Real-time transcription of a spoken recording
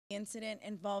incident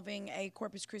involving a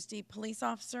Corpus Christi police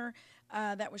officer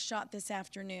that was shot this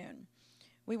afternoon.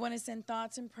 We want to send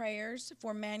thoughts and prayers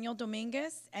for Manuel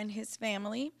Dominguez and his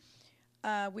family.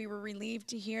 We were relieved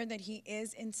to hear that he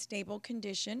is in stable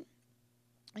condition,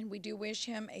 and we do wish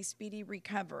him a speedy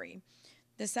recovery.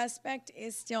 The suspect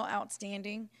is still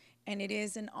outstanding, and it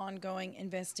is an ongoing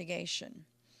investigation.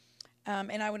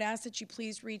 And I would ask that you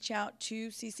please reach out to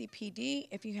CCPD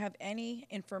if you have any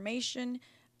information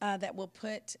that will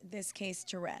put this case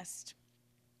to rest.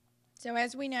 So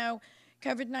as we know,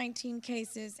 COVID-19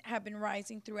 cases have been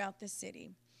rising throughout the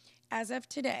city. As of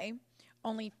today,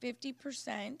 only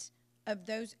 50% of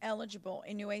those eligible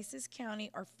in Nueces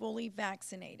County are fully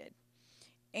vaccinated,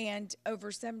 and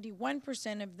over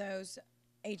 71% of those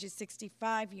ages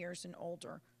 65 years and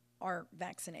older are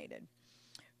vaccinated.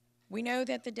 We know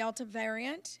that the Delta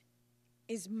variant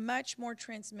is much more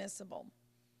transmissible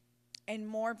and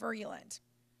more virulent.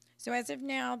 So as of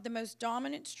now, the most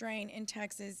dominant strain in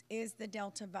Texas is the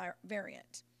Delta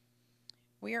variant.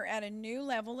 We are at a new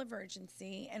level of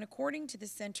urgency, and according to the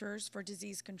Centers for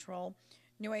Disease Control,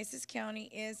 Nueces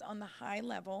County is on the high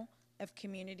level of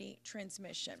community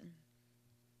transmission.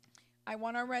 I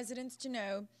want our residents to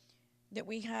know that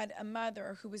we had a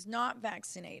mother who was not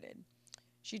vaccinated.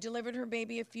 She delivered her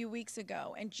baby a few weeks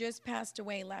ago and just passed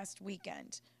away last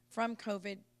weekend from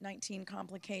COVID-19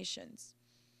 complications.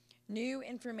 New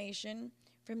information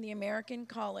from the American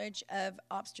College of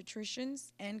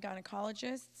Obstetricians and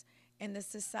Gynecologists and the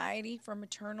Society for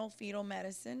Maternal Fetal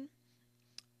Medicine,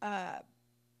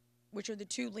 which are the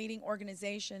two leading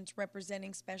organizations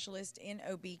representing specialists in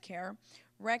OB care,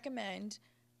 recommend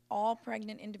all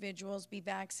pregnant individuals be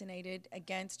vaccinated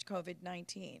against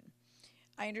COVID-19.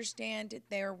 I understand that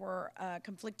there were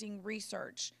conflicting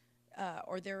research,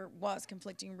 or there was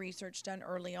conflicting research done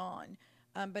early on,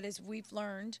 but as we've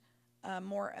learned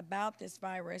more about this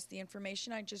virus, the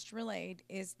information I just relayed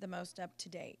is the most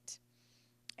up-to-date.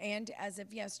 And as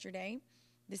of yesterday,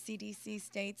 the CDC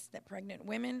states that pregnant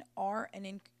women are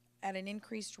at an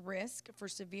increased risk for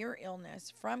severe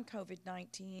illness from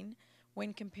COVID-19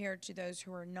 when compared to those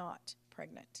who are not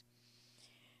pregnant.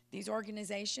 These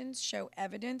organizations show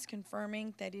evidence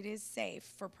confirming that it is safe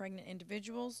for pregnant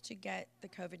individuals to get the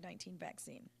COVID-19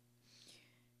 vaccine.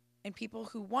 And people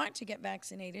who want to get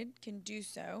vaccinated can do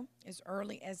so as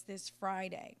early as this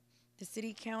Friday. The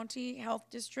City County Health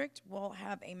District will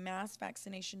have a mass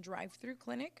vaccination drive-through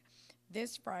clinic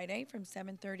this Friday from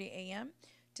 7:30 a.m.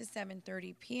 to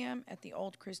 7:30 p.m. at the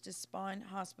Old Christus Spawn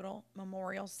Hospital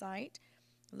Memorial Site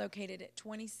located at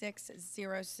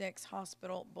 2606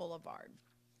 Hospital Boulevard.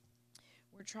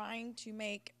 We're trying to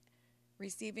make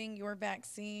receiving your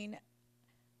vaccine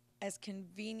as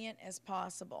convenient as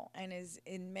possible and as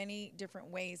in many different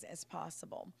ways as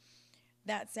possible.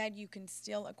 That said, you can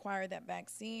still acquire that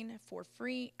vaccine for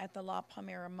free at the La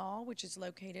Palmera Mall, which is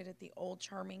located at the Old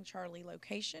Charming Charlie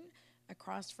location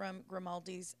across from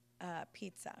Grimaldi's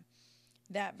Pizza.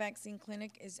 That vaccine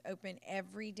clinic is open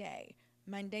every day,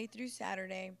 Monday through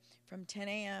Saturday from 10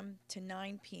 a.m. to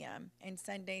 9 p.m. and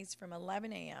Sundays from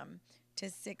 11 a.m. to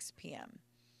 6 p.m.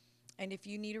 And if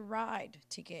you need a ride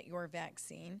to get your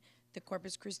vaccine, the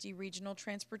Corpus Christi Regional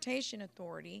Transportation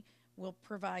Authority will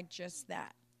provide just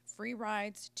that, free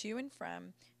rides to and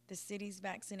from the city's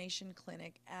vaccination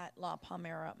clinic at La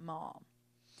Palmera Mall.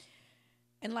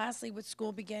 And lastly, with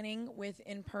school beginning with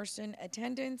in-person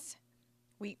attendance,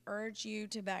 we urge you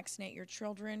to vaccinate your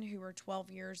children who are 12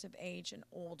 years of age and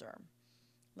older.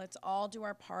 Let's all do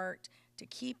our part to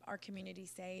keep our community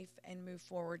safe and move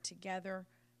forward together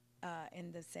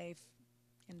in the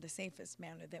safest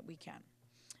manner that we can.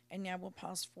 And now we'll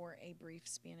pause for a brief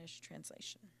Spanish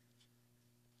translation.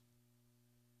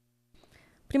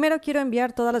 Primero quiero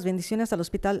enviar todas las bendiciones al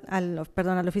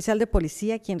oficial de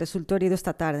policía, quien resultó herido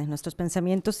esta tarde. Nuestros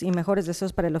pensamientos y mejores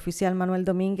deseos para el oficial Manuel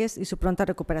Domínguez y su pronta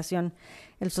recuperación.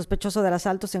 El sospechoso del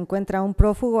asalto se encuentra aún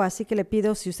prófugo, así que le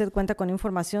pido, si usted cuenta con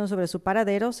información sobre su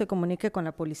paradero, se comunique con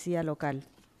la policía local.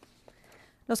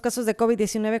 Los casos de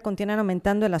COVID-19 continúan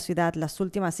aumentando en la ciudad. Las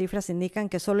últimas cifras indican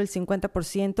que solo el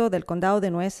 50% del condado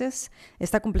de Nueces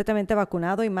está completamente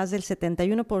vacunado y más del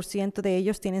 71% de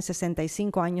ellos tienen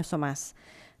 65 años o más.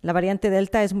 La variante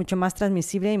Delta es mucho más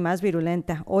transmisible y más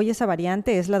virulenta. Hoy esa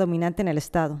variante es la dominante en el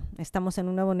estado. Estamos en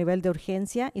un nuevo nivel de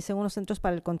urgencia y según los Centros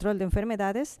para el Control de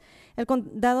Enfermedades, el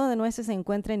condado de Nueces se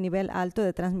encuentra en nivel alto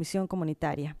de transmisión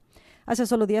comunitaria. Hace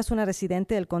solo días una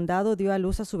residente del condado dio a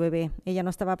luz a su bebé. Ella no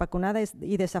estaba vacunada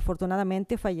y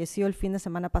desafortunadamente falleció el fin de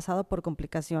semana pasado por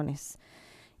complicaciones.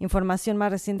 Información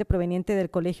más reciente proveniente del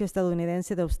Colegio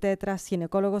Estadounidense de Obstetras,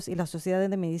 Ginecólogos y la Sociedad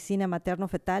de Medicina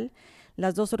Materno-Fetal,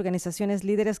 las dos organizaciones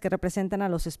líderes que representan a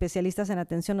los especialistas en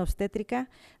atención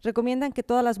obstétrica, recomiendan que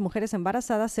todas las mujeres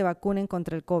embarazadas se vacunen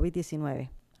contra el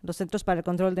COVID-19. Los Centros para el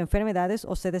Control de Enfermedades,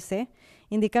 o CDC,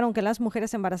 indicaron que las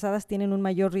mujeres embarazadas tienen un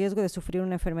mayor riesgo de sufrir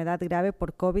una enfermedad grave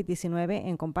por COVID-19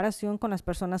 en comparación con las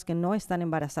personas que no están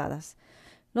embarazadas.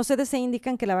 Los CDC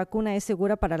indican que la vacuna es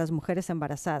segura para las mujeres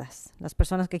embarazadas. Las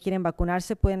personas que quieren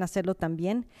vacunarse pueden hacerlo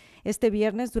también este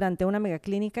viernes durante una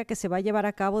megaclínica que se va a llevar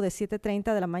a cabo de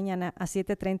 7:30 de la mañana a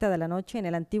 7:30 de la noche en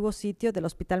el antiguo sitio del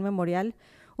Hospital Memorial,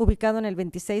 ubicado en el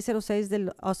 2606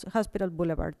 del Hospital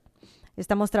Boulevard.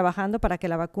 Estamos trabajando para que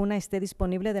la vacuna esté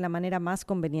disponible de la manera más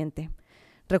conveniente.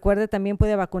 Recuerde, también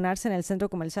puede vacunarse en el Centro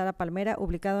Comercial La Palmera,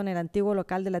 ubicado en el antiguo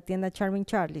local de la tienda Charming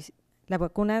Charlie's.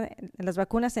 Las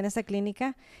vacunas en esta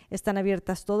clínica están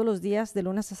abiertas todos los días de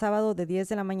lunes a sábado de 10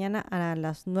 de la mañana a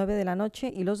las 9 de la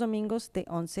noche y los domingos de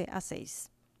 11 a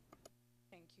 6.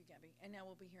 Thank you, Gabby. And now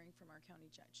we'll be hearing from our county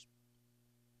judge.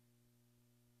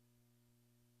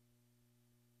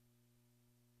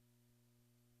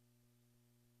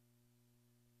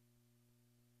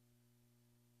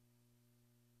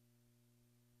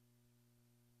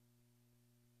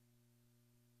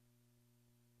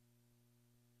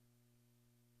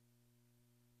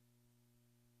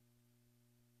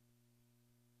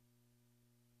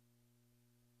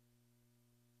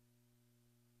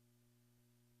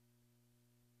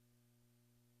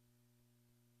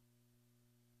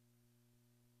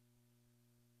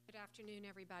 Good afternoon,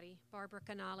 everybody. Barbara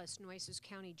Canales, Nueces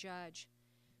County Judge.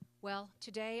 Well,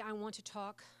 today I want to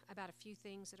talk about a few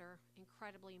things that are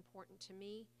incredibly important to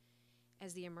me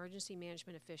as the emergency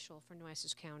management official for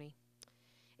Nueces County.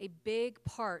 A big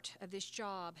part of this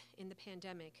job in the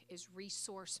pandemic is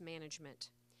resource management.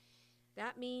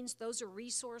 That means those are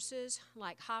resources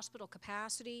like hospital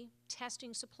capacity,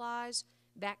 testing supplies,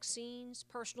 vaccines,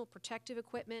 personal protective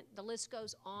equipment, the list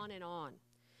goes on and on.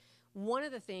 One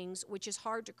of the things which is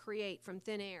hard to create from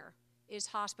thin air is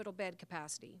hospital bed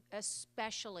capacity,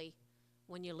 especially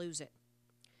when you lose it.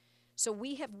 So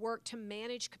we have worked to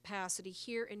manage capacity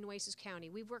here in Nueces County.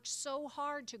 We've worked so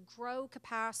hard to grow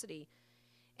capacity,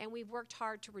 and we've worked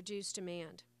hard to reduce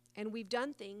demand. And we've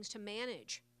done things to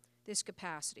manage this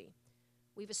capacity.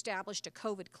 We've established a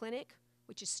COVID clinic,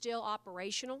 which is still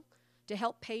operational, to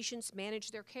help patients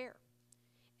manage their care.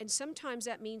 And sometimes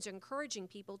that means encouraging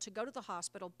people to go to the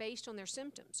hospital based on their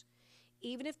symptoms,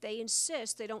 even if they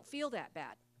insist they don't feel that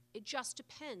bad. It just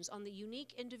depends on the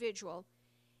unique individual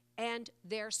and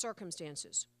their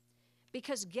circumstances.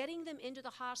 Because getting them into the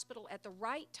hospital at the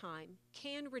right time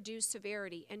can reduce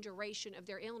severity and duration of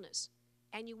their illness.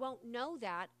 And you won't know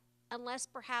that unless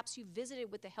perhaps you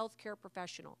visited with a healthcare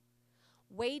professional.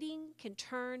 Waiting can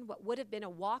turn what would have been a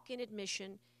walk-in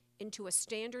admission into a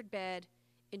standard bed,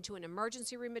 into an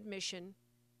emergency room admission,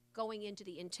 going into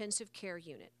the intensive care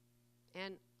unit.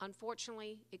 And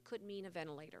unfortunately, it could mean a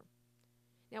ventilator.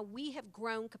 Now, we have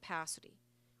grown capacity.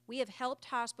 We have helped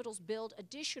hospitals build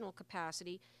additional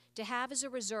capacity to have as a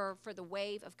reserve for the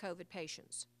wave of COVID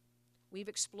patients. We've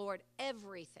explored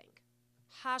everything,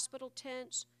 hospital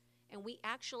tents, and we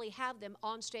actually have them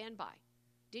on standby.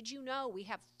 Did you know we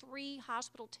have 3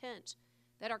 hospital tents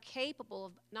that are capable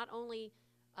of not only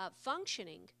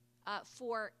functioning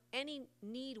for any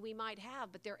need we might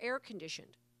have, but they're air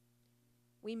conditioned.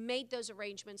 We made those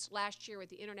arrangements last year with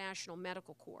the International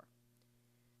Medical Corps.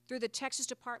 Through the Texas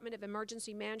Department of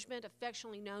Emergency Management,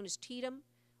 affectionately known as TEDM,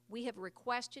 we have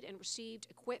requested and received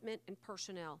equipment and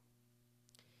personnel.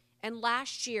 And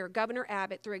last year, Governor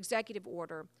Abbott, through executive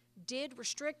order, did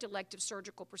restrict elective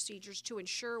surgical procedures to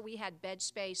ensure we had bed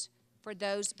space for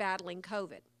those battling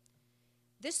COVID.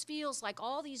 This feels like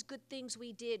all these good things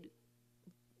we did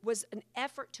was an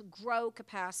effort to grow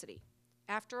capacity.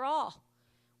 After all,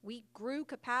 we grew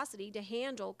capacity to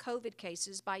handle COVID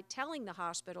cases by telling the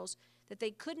hospitals that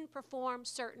they couldn't perform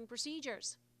certain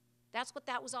procedures. That's what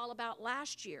that was all about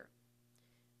last year.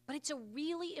 But it's a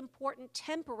really important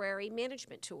temporary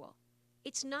management tool.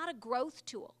 It's not a growth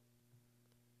tool.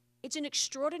 It's an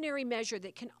extraordinary measure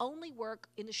that can only work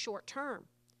in the short term.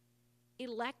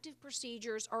 Elective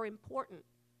procedures are important.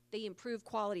 They improve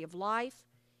quality of life,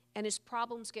 and as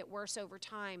problems get worse over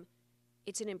time,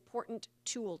 it's an important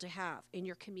tool to have in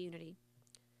your community.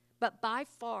 But by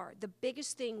far, the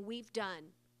biggest thing we've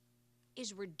done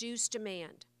is reduce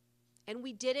demand. And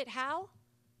we did it how?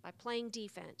 By playing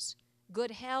defense.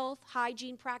 Good health,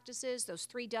 hygiene practices, those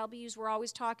 3 W's we're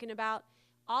always talking about,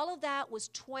 all of that was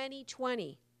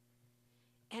 2020.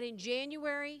 And in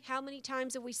January, how many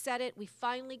times have we said it? We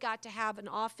finally got to have an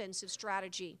offensive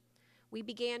strategy. We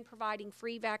began providing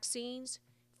free vaccines,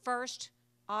 first,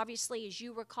 obviously, as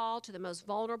you recall, to the most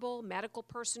vulnerable medical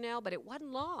personnel, but it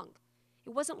wasn't long. It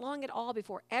wasn't long at all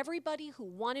before everybody who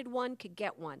wanted one could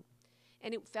get one.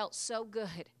 And it felt so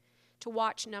good to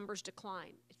watch numbers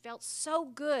decline. It felt so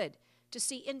good to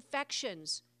see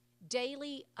infections,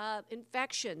 daily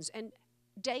infections, and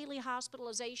daily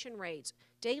hospitalization rates,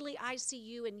 daily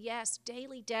ICU, and yes,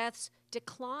 daily deaths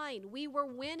decline. We were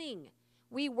winning.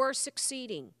 We were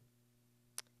succeeding.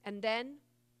 And then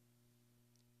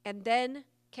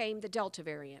came the Delta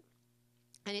variant.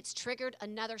 And it's triggered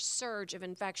another surge of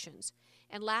infections.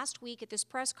 And last week at this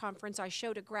press conference, I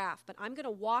showed a graph, but I'm going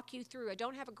to walk you through. I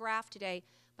don't have a graph today,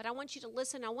 but I want you to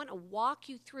listen. I want to walk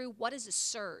you through what is a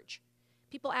surge.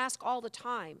 People ask all the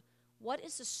time, what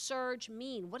does a surge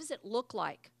mean? What does it look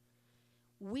like?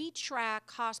 We track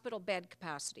hospital bed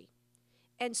capacity,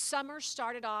 and summer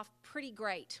started off pretty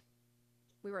great.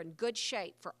 We were in good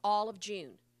shape for all of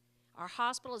June. Our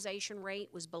hospitalization rate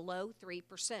was below 3%.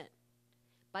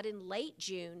 But in late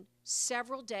June,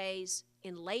 several days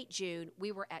in late June,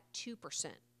 we were at 2%.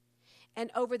 And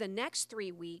over the next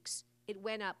 3 weeks, it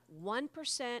went up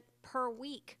 1% per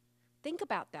week. Think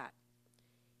about that.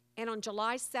 And on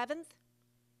July 7th,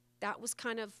 that was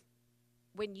kind of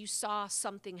when you saw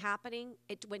something happening,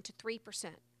 it went to 3%.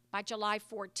 By July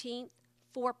 14th,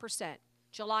 4%.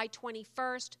 July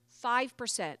 21st,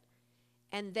 5%.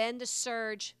 And then the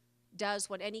surge does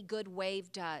what any good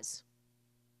wave does.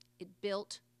 It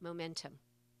built momentum.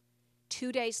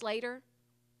 2 days later,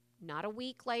 not a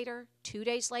week later, 2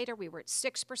 days later, we were at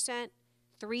 6%.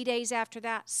 3 days after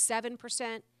that,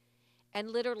 7%. And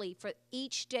literally for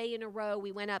each day in a row,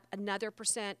 we went up another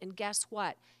percent. And guess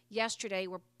what? Yesterday,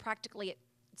 we're practically,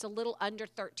 it's a little under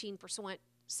 13%,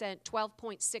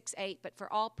 12.68, but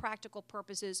for all practical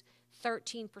purposes,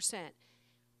 13%.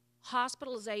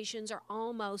 Hospitalizations are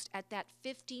almost at that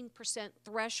 15%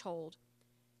 threshold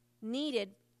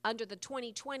needed under the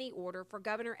 2020 order for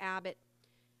Governor Abbott,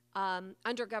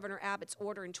 under Governor Abbott's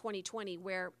order in 2020,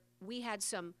 where we had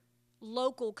some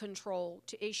local control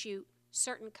to issue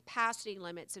certain capacity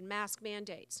limits and mask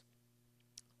mandates.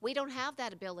 We don't have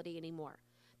that ability anymore.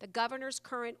 The governor's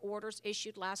current orders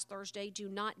issued last Thursday do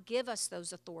not give us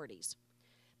those authorities.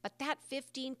 But that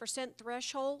 15%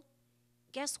 threshold,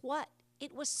 guess what?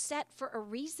 It was set for a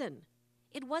reason.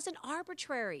 It wasn't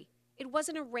arbitrary. It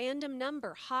wasn't a random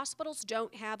number. Hospitals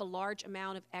don't have a large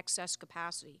amount of excess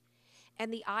capacity.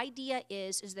 And the idea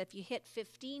is that if you hit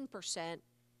 15%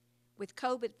 with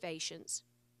COVID patients,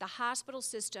 the hospital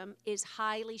system is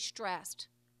highly stressed.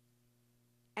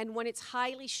 And when it's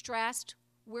highly stressed,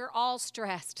 we're all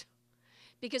stressed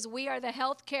because we are the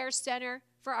healthcare center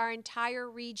for our entire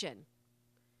region.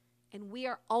 And we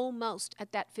are almost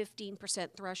at that 15%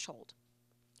 threshold.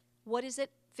 What is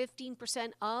it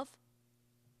 15% of?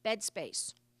 Bed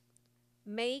space.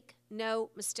 Make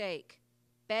no mistake,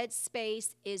 bed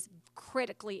space is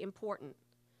critically important.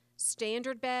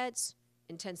 Standard beds,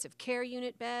 intensive care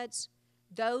unit beds,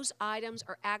 those items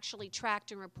are actually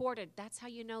tracked and reported. That's how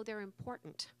you know they're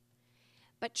important.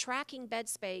 But tracking bed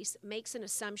space makes an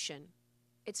assumption.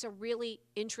 It's a really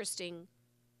interesting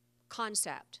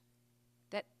concept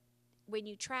that when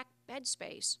you track bed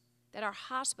space, that our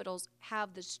hospitals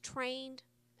have this trained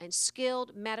and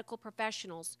skilled medical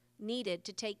professionals needed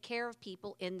to take care of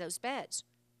people in those beds.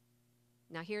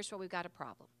 Now here's where we've got a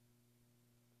problem.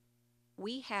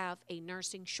 We have a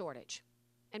nursing shortage.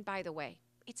 And by the way,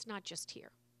 it's not just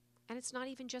here. And it's not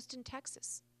even just in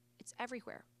Texas. It's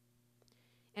everywhere.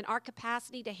 And our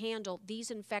capacity to handle these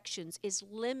infections is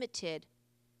limited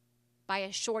by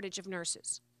a shortage of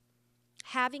nurses.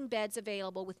 Having beds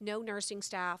available with no nursing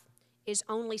staff is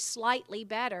only slightly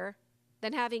better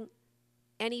than having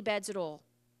any beds at all.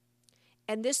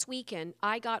 And this weekend,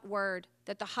 I got word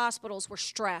that the hospitals were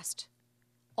stressed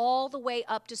all the way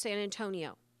up to San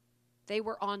Antonio. They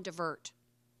were on divert.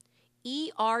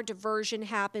 ER diversion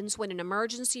happens when an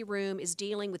emergency room is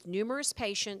dealing with numerous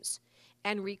patients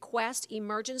and requests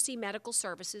emergency medical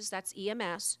services, that's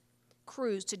EMS,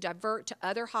 crews to divert to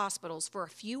other hospitals for a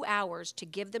few hours to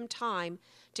give them time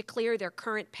to clear their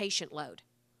current patient load.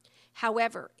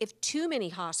 However, if too many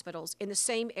hospitals in the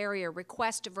same area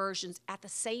request diversions at the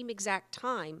same exact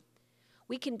time,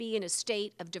 we can be in a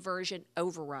state of diversion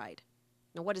override.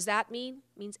 Now, what does that mean?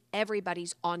 It means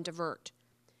everybody's on divert.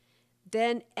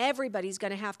 Then everybody's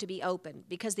going to have to be open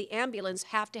because the ambulance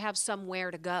have to have somewhere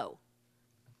to go.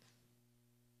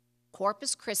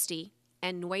 Corpus Christi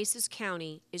and Nueces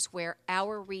County is where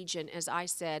our region, as I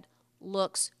said,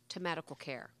 looks to medical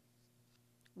care.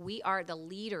 We are the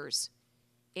leaders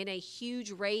in a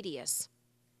huge radius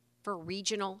for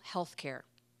regional health care.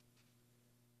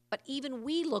 But even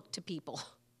we look to people.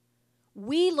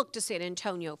 We look to San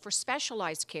Antonio for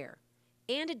specialized care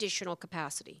and additional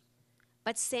capacity.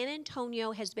 But San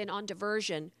Antonio has been on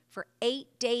diversion for 8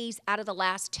 days out of the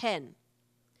last 10.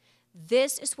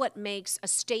 This is what makes a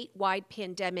statewide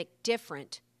pandemic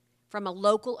different from a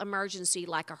local emergency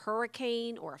like a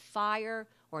hurricane or a fire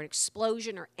or an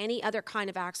explosion or any other kind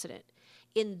of accident.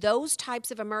 In those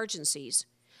types of emergencies,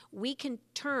 we can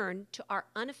turn to our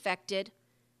unaffected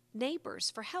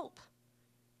neighbors for help.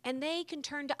 And they can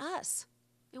turn to us.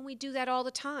 And we do that all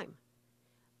the time.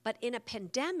 But in a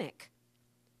pandemic,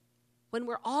 when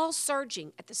we're all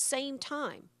surging at the same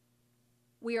time,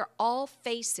 we are all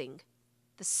facing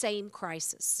the same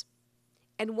crisis.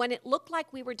 And when it looked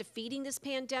like we were defeating this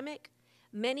pandemic,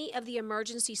 many of the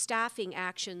emergency staffing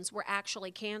actions were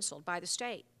actually canceled by the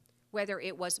state, whether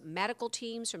it was medical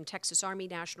teams from Texas Army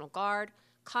National Guard,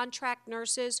 contract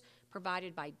nurses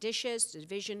provided by DSHS, the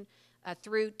division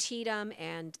through TDM,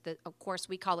 and of course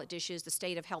we call it DSHS, the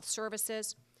State of Health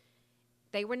Services.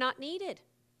 They were not needed,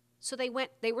 so they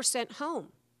were sent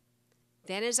home.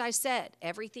 Then, as I said,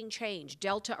 everything changed.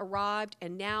 Delta arrived,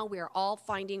 and now we are all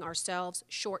finding ourselves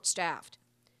short-staffed.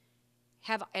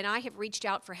 And I have reached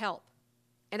out for help,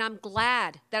 and I'm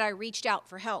glad that I reached out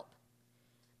for help.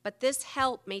 But this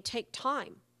help may take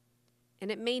time,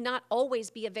 and it may not always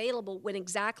be available when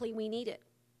exactly we need it.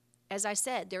 As I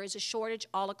said, there is a shortage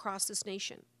all across this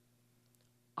nation.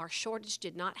 Our shortage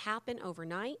did not happen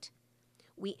overnight.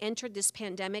 We entered this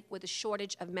pandemic with a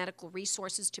shortage of medical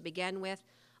resources to begin with,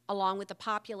 along with a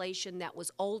population that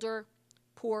was older,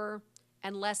 poorer,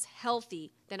 and less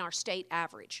healthy than our state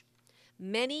average.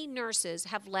 Many nurses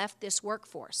have left this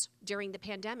workforce during the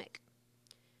pandemic.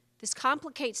 This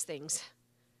complicates things.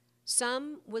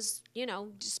 Some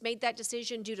just made that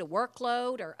decision due to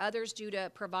workload, or others due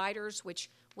to providers which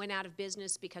went out of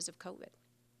business because of COVID.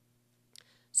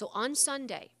 So on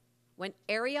Sunday, when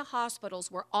area hospitals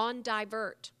were on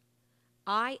divert,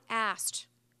 I asked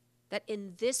that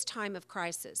in this time of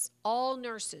crisis, all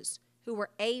nurses who were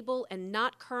able and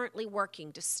not currently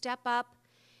working to step up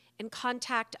and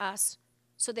contact us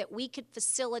so that we could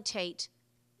facilitate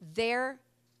their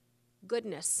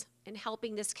goodness in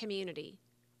helping this community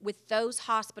with those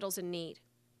hospitals in need.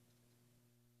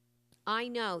 I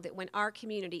know that when our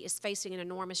community is facing an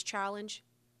enormous challenge,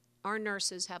 our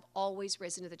nurses have always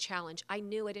risen to the challenge. I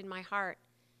knew it in my heart,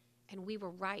 and we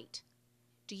were right.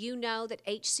 Do you know that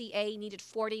HCA needed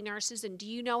 40 nurses, and do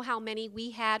you know how many we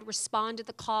had respond to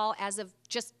the call as of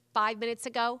just 5 minutes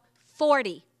ago?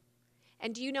 40.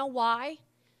 And do you know why?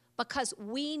 Because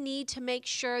we need to make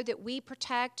sure that we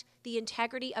protect the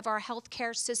integrity of our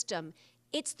healthcare system.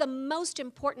 It's the most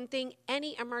important thing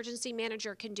any emergency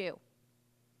manager can do.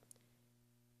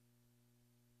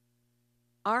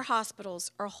 Our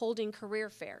hospitals are holding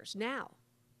career fairs now,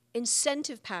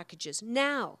 incentive packages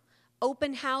now,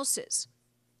 open houses.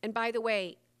 And by the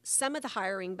way, some of the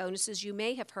hiring bonuses you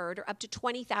may have heard are up to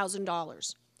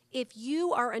 $20,000. If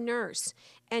you are a nurse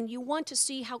and you want to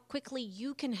see how quickly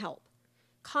you can help,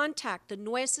 contact the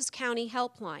Nueces County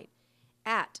Helpline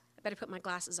at, I better put my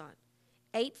glasses on,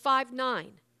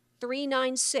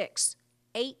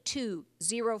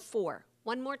 859-396-8204.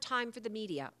 One more time for the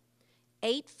media,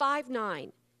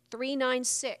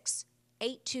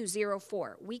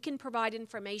 859-396-8204. We can provide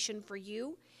information for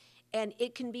you, and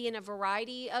it can be in a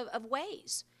variety of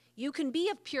ways. You can be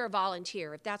a pure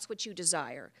volunteer if that's what you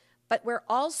desire, but we're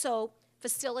also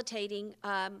facilitating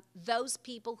those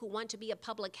people who want to be a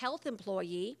public health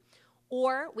employee,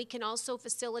 or we can also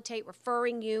facilitate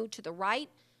referring you to the right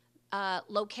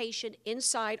location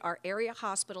inside our area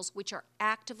hospitals, which are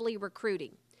actively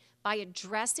recruiting. By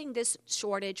addressing this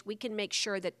shortage, we can make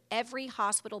sure that every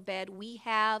hospital bed we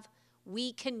have,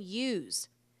 we can use.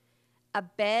 A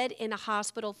bed in a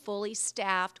hospital fully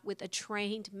staffed with a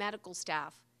trained medical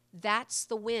staff. That's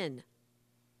the win.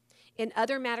 In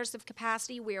other matters of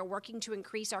capacity, we are working to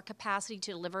increase our capacity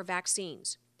to deliver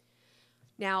vaccines.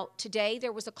 Now, today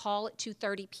there was a call at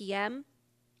 2:30 p.m.,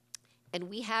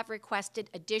 and we have requested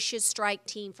a DSHS strike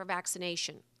team for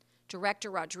vaccination.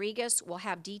 Director Rodriguez will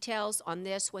have details on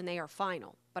this when they are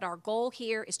final. But our goal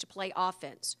here is to play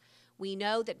offense. We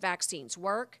know that vaccines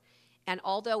work, and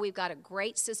although we've got a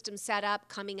great system set up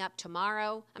coming up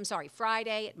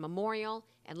Friday at Memorial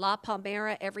and La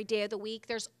Palmera every day of the week,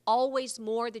 there's always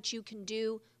more that you can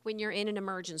do when you're in an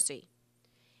emergency.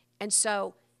 And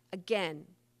so, again,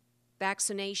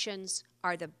 vaccinations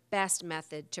are the best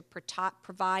method to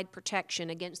provide protection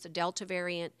against the Delta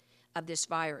variant of this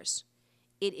virus.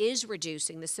 It is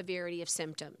reducing the severity of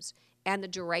symptoms and the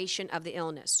duration of the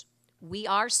illness. we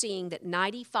are seeing that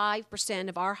 95%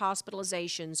 of our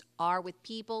hospitalizations are with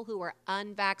people who are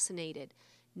unvaccinated.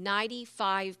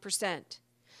 95%.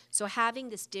 So having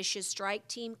this Dishes Strike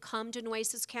Team come to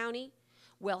Nueces County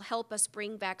will help us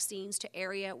bring vaccines to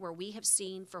area where we have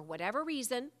seen, for whatever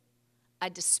reason, a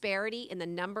disparity in the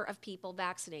number of people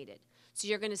vaccinated. So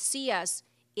you're going to see us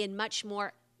in much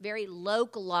more very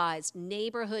localized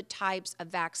neighborhood types of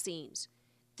vaccines.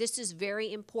 This is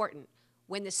very important.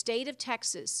 When the state of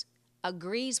Texas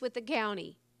agrees with the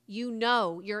county, you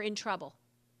know you're in trouble.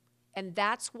 And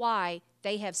that's why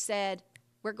they have said,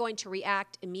 we're going to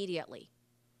react immediately.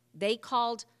 They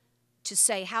called to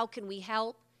say, how can we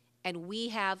help? And we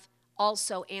have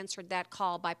also answered that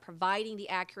call by providing the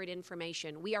accurate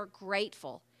information. We are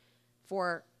grateful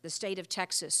for the state of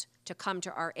Texas to come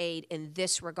to our aid in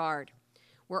this regard.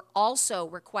 We're also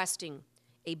requesting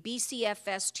a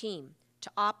BCFS team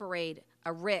to operate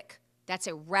a RIC, that's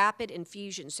a Rapid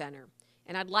Infusion Center.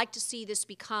 And I'd like to see this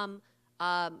become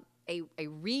a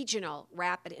regional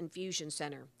Rapid Infusion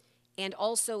Center, and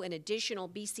also an additional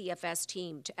BCFS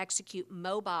team to execute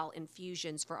mobile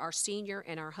infusions for our senior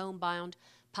and our homebound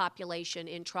population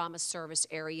in Trauma Service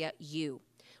Area U.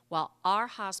 While our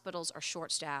hospitals are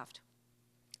short-staffed,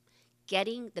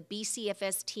 getting the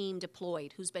BCFS team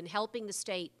deployed, who's been helping the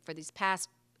state for these past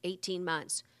 18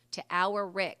 months, to our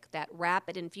RIC, that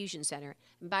Rapid Infusion Center.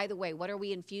 And by the way, what are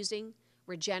we infusing?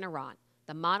 Regeneron,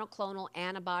 the monoclonal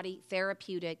antibody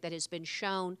therapeutic that has been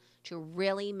shown to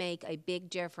really make a big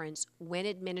difference when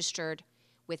administered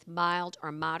with mild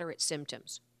or moderate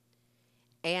symptoms.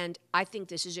 And I think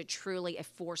this is truly a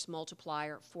force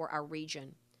multiplier for our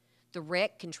region. The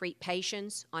RIC can treat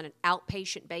patients on an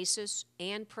outpatient basis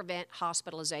and prevent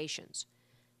hospitalizations.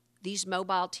 These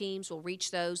mobile teams will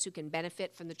reach those who can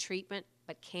benefit from the treatment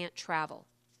but can't travel.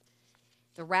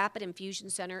 The Rapid Infusion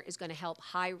Center is going to help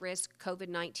high-risk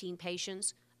COVID-19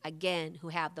 patients, again, who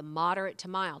have the moderate to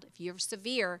mild. If you're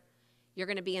severe, you're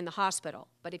going to be in the hospital.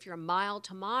 But if you're mild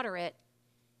to moderate,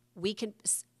 we can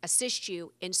assist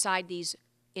you inside these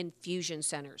infusion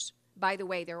centers. By the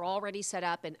way, they're already set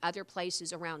up in other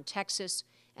places around Texas,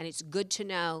 and it's good to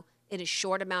know in a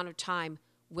short amount of time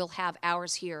we'll have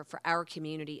ours here for our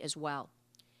community as well.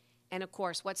 And of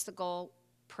course, what's the goal?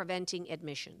 Preventing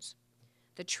admissions.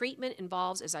 The treatment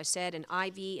involves, as I said, an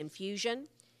IV infusion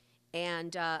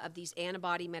and of these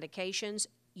antibody medications.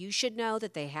 You should know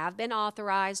that they have been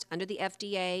authorized under the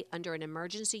FDA under an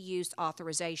emergency use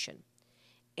authorization.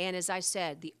 And as I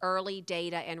said, the early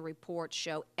data and reports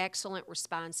show excellent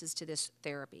responses to this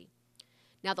therapy.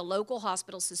 Now, the local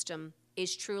hospital system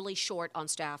is truly short on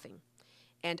staffing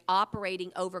and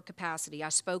operating over capacity. I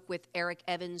spoke with Eric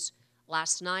Evans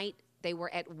last night. They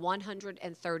were at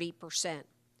 130%.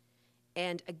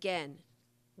 And again,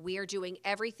 we are doing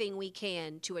everything we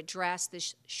can to address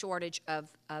this shortage of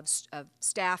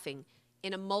staffing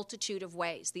in a multitude of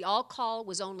ways. The all-call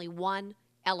was only one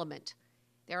element.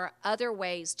 There are other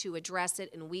ways to address it,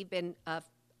 and we've been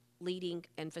leading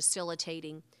and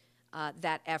facilitating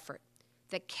that effort.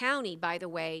 The county, by the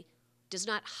way, does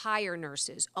not hire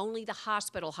nurses. Only the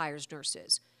hospital hires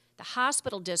nurses. The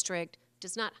hospital district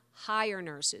does not hire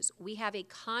nurses. We have a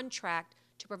contract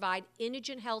to provide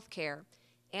indigent health care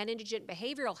and indigent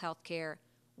behavioral health care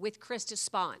with Krista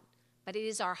Spahn. But it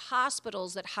is our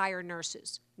hospitals that hire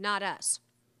nurses, not us.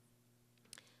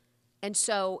 And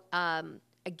so,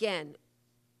 again,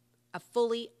 a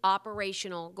fully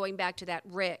operational, going back to that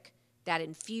RIC, that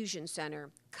infusion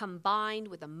center, combined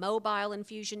with a mobile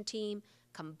infusion team,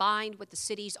 combined with the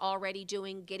city's already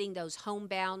doing, getting those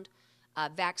homebound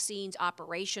vaccines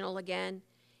operational again.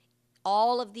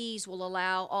 All of these will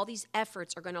allow, all these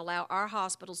efforts are going to allow our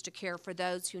hospitals to care for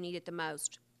those who need it the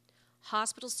most.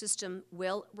 Hospital system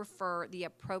will refer the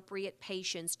appropriate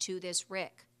patients to this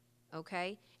RIC,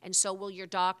 okay? And so will your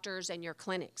doctors and your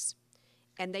clinics.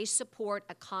 And they support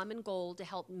a common goal to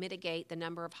help mitigate the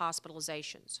number of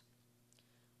hospitalizations.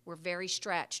 We're very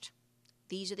stretched.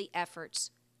 These are the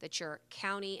efforts that your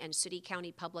county and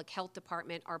city-county public health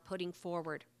department are putting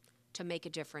forward to make a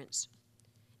difference.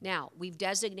 Now, we've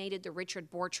designated the Richard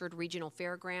Borchard Regional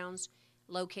Fairgrounds,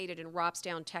 located in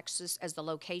Robstown, Texas, as the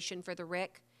location for the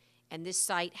RIC, and this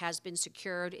site has been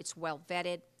secured, it's well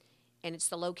vetted, and it's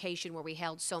the location where we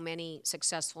held so many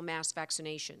successful mass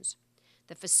vaccinations.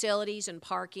 The facilities and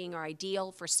parking are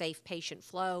ideal for safe patient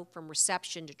flow from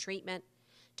reception to treatment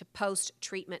to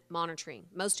post-treatment monitoring.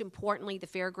 Most importantly, the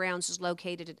fairgrounds is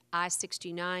located at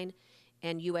I-69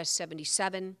 and US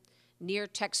 77, near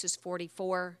Texas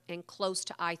 44 and close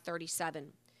to I-37.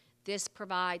 This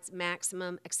provides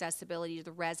maximum accessibility to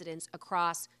the residents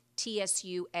across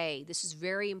TSUA. This is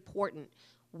very important.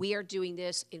 We are doing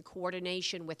this in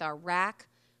coordination with our RAC,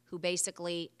 who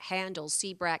basically handles,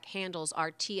 CBRAC handles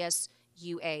our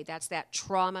TSUA. That's that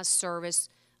trauma service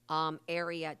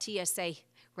area, TSA,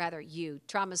 rather, U,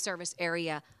 trauma service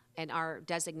area, and our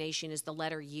designation is the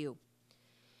letter U.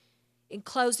 In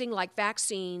closing, like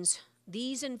vaccines,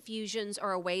 these infusions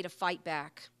are a way to fight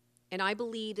back. And I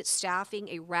believe that staffing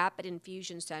a rapid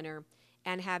infusion center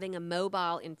and having a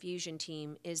mobile infusion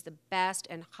team is the best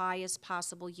and highest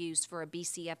possible use for a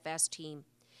BCFS team,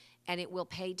 and it will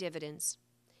pay dividends.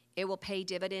 It will pay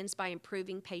dividends by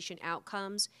improving patient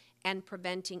outcomes and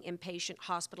preventing inpatient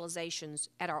hospitalizations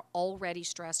at our already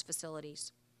stressed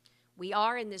facilities. We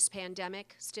are in this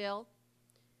pandemic still.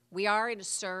 We are in a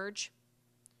surge.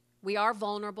 We are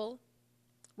vulnerable.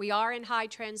 We are in high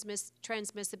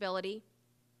transmissibility,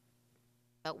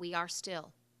 but we are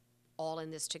still all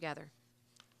in this together.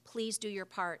 Please do your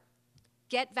part.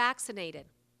 Get vaccinated.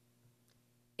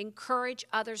 Encourage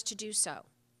others to do so.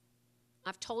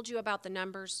 I've told you about the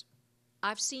numbers.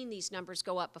 I've seen these numbers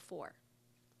go up before.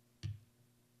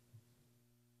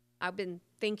 I've been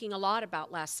thinking a lot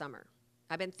about last summer.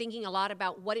 I've been thinking a lot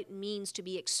about what it means to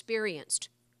be experienced,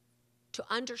 to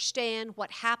understand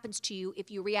what happens to you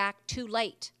if you react too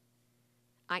late.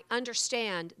 I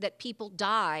understand that people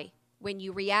die when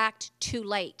you react too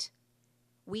late.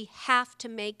 We have to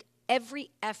make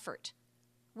every effort.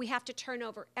 We have to turn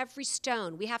over every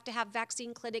stone. We have to have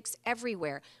vaccine clinics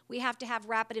everywhere. We have to have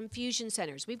rapid infusion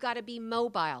centers. We've got to be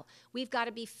mobile. We've got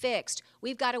to be fixed.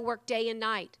 We've got to work day and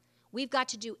night. We've got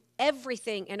to do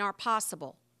everything in our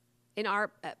possible, in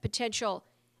our potential,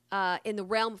 in the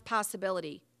realm of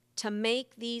possibility, to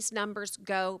make these numbers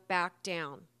go back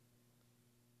down.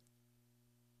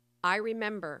 I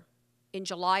remember in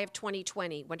July of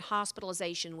 2020 when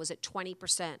hospitalization was at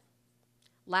 20%.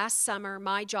 Last summer,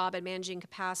 my job at managing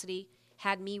capacity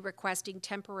had me requesting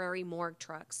temporary morgue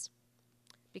trucks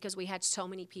because we had so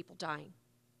many people dying.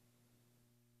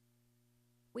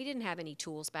 We didn't have any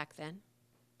tools back then.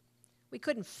 We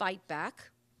couldn't fight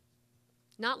back,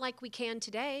 not like we can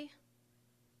today.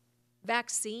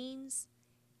 Vaccines,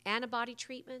 antibody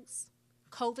treatments,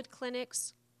 COVID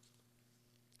clinics.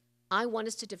 I want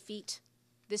us to defeat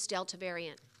this Delta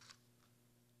variant,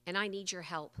 and I need your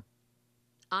help.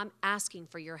 I'm asking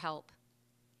for your help.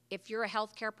 If you're a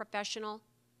healthcare professional,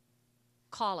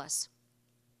 call us.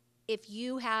 If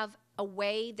you have a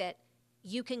way that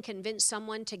you can convince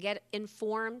someone to get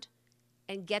informed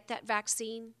and get that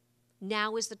vaccine,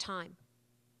 now is the time.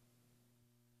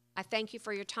 I thank you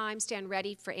for your time. Stand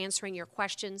ready for answering your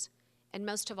questions. And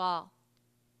most of all,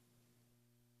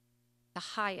 the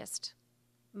highest,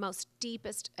 most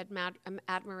deepest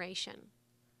admiration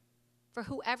for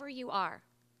whoever you are.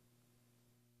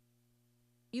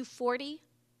 You 40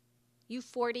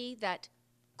 that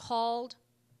called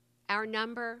our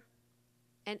number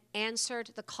and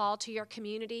answered the call to your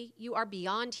community, you are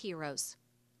beyond heroes.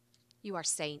 You are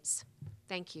saints.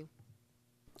 Thank you.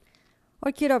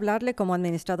 Hoy quiero hablarle como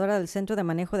administradora del Centro de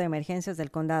Manejo de Emergencias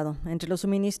del Condado. Entre los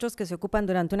suministros que se ocupan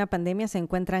durante una pandemia se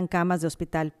encuentran camas de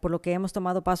hospital, por lo que hemos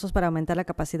tomado pasos para aumentar la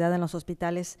capacidad en los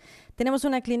hospitales. Tenemos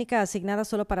una clínica asignada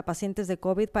solo para pacientes de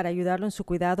COVID para ayudarlo en su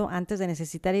cuidado antes de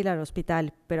necesitar ir al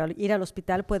hospital, pero al ir al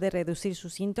hospital puede reducir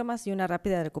sus síntomas y una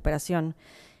rápida recuperación.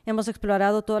 Hemos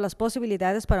explorado todas las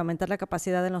posibilidades para aumentar la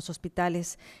capacidad en los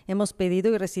hospitales. Hemos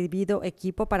pedido y recibido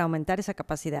equipo para aumentar esa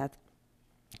capacidad.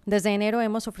 Desde enero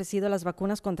hemos ofrecido las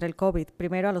vacunas contra el COVID,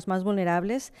 primero a los más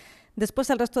vulnerables,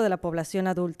 después al resto de la población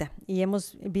adulta, y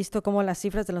hemos visto cómo las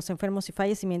cifras de los enfermos y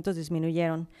fallecimientos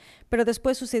disminuyeron. Pero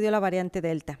después sucedió la variante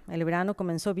Delta. El verano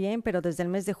comenzó bien, pero desde el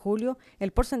mes de julio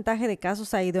el porcentaje de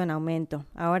casos ha ido en aumento.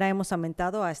 Ahora hemos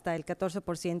aumentado hasta el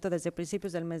 14% desde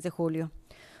principios del mes de julio.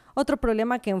 Otro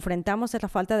problema que enfrentamos es la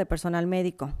falta de personal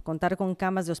médico. Contar con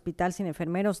camas de hospital sin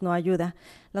enfermeros no ayuda.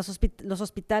 Los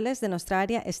hospitales de nuestra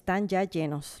área están ya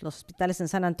llenos. Los hospitales en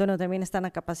San Antonio también están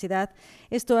a capacidad.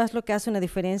 Esto es lo que hace una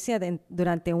diferencia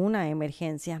durante una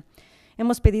emergencia.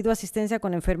 Hemos pedido asistencia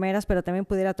con enfermeras, pero también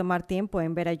pudiera tomar tiempo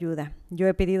en ver ayuda. Yo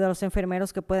he pedido a los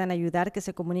enfermeros que puedan ayudar, que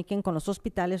se comuniquen con los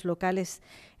hospitales locales.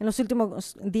 En los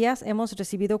últimos días hemos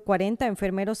recibido 40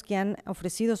 enfermeros que han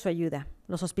ofrecido su ayuda.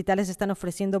 Los hospitales están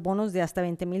ofreciendo bonos de hasta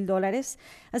 $20,000,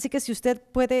 así que si usted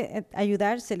puede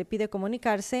ayudar, se le pide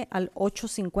comunicarse al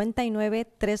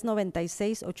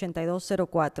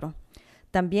 859-396-8204.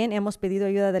 También hemos pedido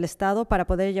ayuda del Estado para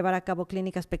poder llevar a cabo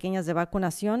clínicas pequeñas de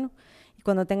vacunación. Y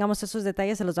cuando tengamos esos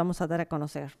detalles, se los vamos a dar a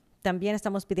conocer. También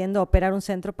estamos pidiendo operar un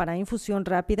centro para infusión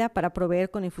rápida para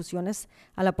proveer con infusiones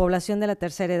a la población de la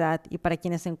tercera edad y para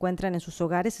quienes se encuentran en sus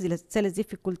hogares y se les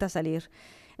dificulta salir.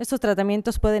 Estos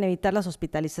tratamientos pueden evitar las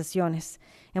hospitalizaciones.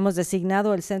 Hemos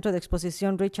designado el centro de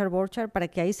exposición Richard Borchardt para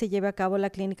que ahí se lleve a cabo la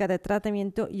clínica de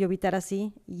tratamiento y evitar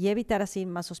así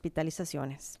más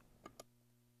hospitalizaciones.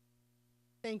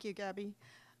 Thank you, Gabby.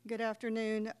 Good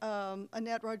afternoon.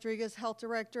 Annette Rodriguez, Health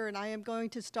Director, and I am going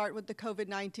to start with the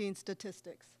COVID-19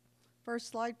 statistics.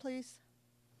 First slide, please.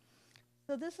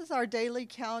 So this is our daily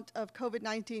count of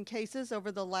COVID-19 cases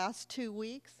over the last 2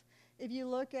 weeks. If you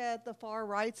look at the far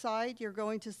right side, you're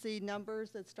going to see numbers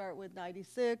that start with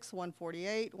 96,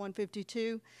 148,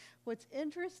 152. What's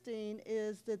interesting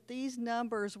is that these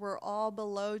numbers were all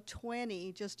below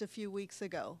 20 just a few weeks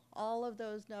ago. All of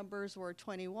those numbers were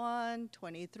 21,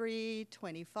 23,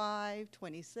 25,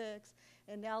 26,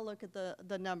 and now look at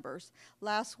the numbers.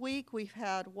 Last week, we've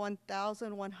had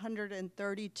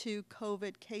 1,132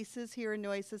 COVID cases here in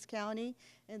Nueces County,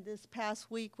 and this past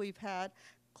week, we've had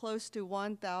close to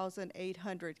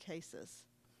 1,800 cases.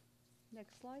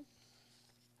 Next slide.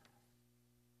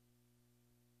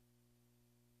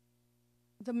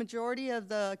 The majority of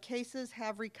the cases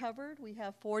have recovered. We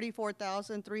have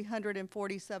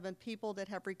 44,347 people that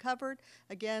have recovered.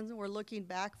 Again, we're looking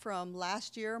back from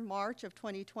last year, March of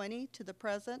 2020 to the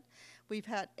present. We've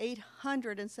had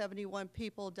 871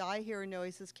 people die here in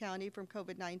Nueces County from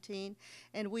COVID-19,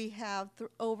 and we have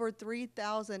over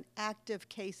 3,000 active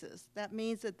cases. That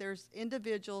means that there's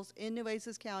individuals in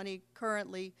Nueces County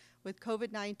currently with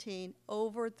COVID-19.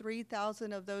 Over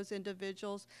 3,000 of those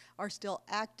individuals are still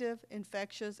active,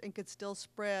 infectious, and could still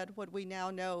spread what we now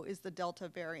know is the Delta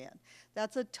variant.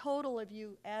 That's a total, if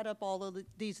you add up all of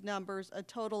these numbers, a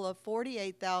total of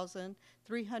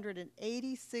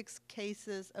 48,386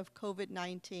 cases of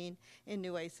COVID-19 in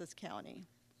Nueces County.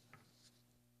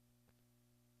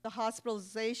 The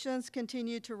hospitalizations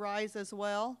continue to rise as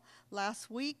well.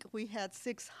 Last week, we had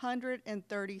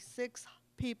 636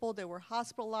 people that were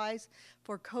hospitalized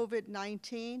for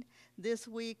COVID-19. This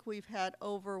week, we've had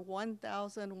over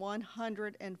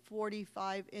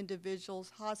 1,145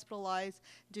 individuals hospitalized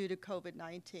due to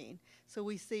COVID-19. So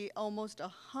we see almost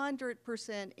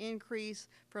 100% increase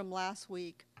from last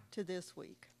week to this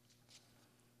week.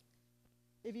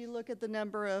 If you look at the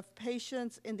number of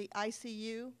patients in the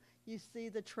ICU, you see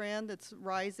the trend that's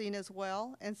rising as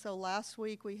well. And so last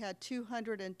week we had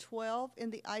 212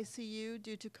 in the ICU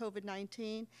due to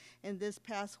COVID-19. And this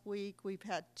past week we've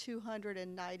had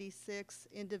 296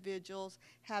 individuals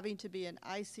having to be in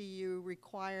ICU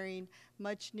requiring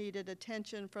much needed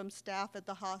attention from staff at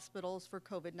the hospitals for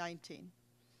COVID-19.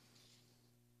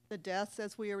 The deaths,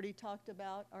 as we already talked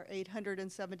about, are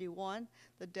 871.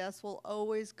 The deaths will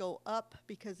always go up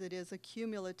because it is a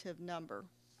cumulative number.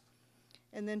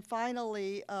 And then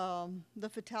finally, the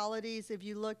fatalities, if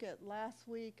you look at last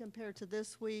week compared to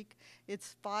this week,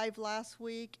 it's 5 last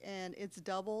week and it's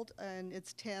doubled and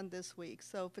it's 10 this week.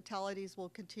 So fatalities will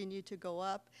continue to go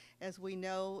up, as we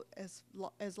know, as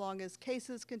long as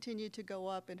cases continue to go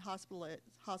up and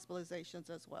hospitalizations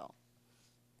as well.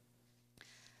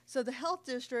 So the health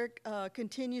district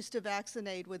continues to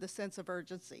vaccinate with a sense of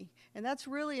urgency, and that's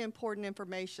really important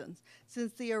information.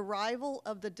 Since the arrival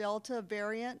of the Delta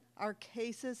variant, our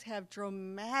cases have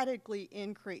dramatically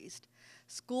increased.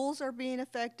 Schools are being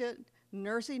affected.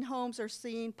 Nursing homes are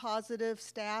seeing positive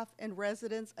staff and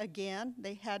residents again.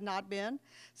 They had not been.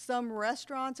 Some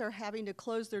restaurants are having to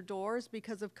close their doors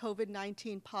because of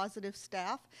COVID-19 positive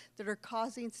staff that are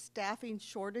causing staffing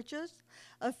shortages.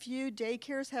 A few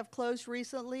daycares have closed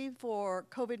recently for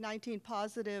COVID-19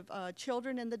 positive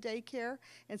children in the daycare,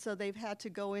 and so they've had to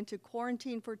go into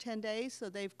quarantine for 10 days, so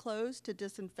they've closed to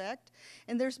disinfect.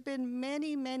 And there's been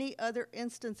many, many other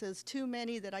instances, too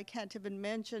many that I can't even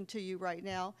mention to you right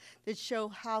now, that show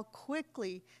how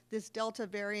quickly this Delta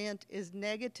variant is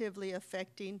negatively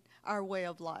affecting our way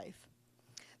of life.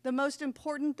 The most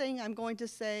important thing I'm going to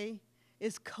say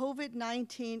is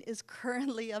COVID-19 is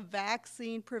currently a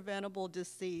vaccine-preventable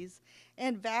disease,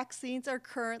 and vaccines are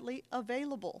currently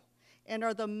available and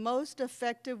are the most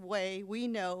effective way we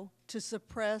know to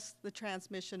suppress the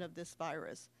transmission of this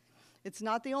virus. It's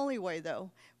not the only way,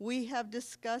 though. We have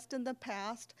discussed in the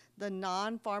past the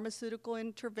non-pharmaceutical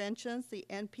interventions, the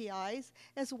NPIs,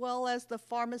 as well as the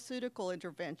pharmaceutical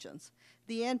interventions.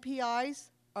 The NPIs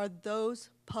are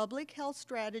those public health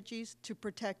strategies to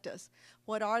protect us.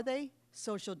 What are they?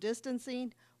 Social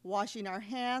distancing, washing our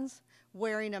hands,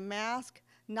 wearing a mask,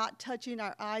 not touching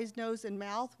our eyes, nose, and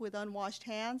mouth with unwashed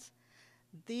hands.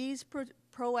 These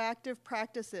proactive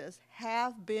practices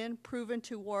have been proven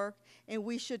to work, and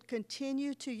we should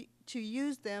continue to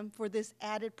use them for this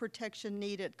added protection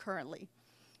needed currently.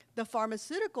 The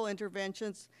pharmaceutical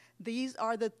interventions, these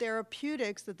are the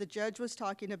therapeutics that the judge was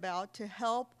talking about to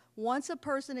help once a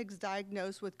person is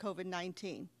diagnosed with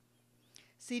COVID-19.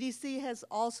 CDC has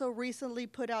also recently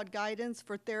put out guidance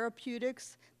for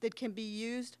therapeutics that can be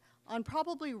used on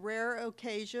probably rare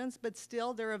occasions, but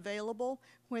still they're available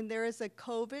when there is a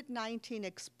COVID-19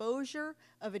 exposure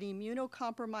of an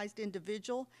immunocompromised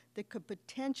individual that could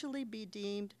potentially be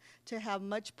deemed to have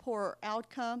much poorer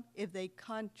outcome if they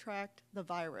contract the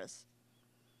virus.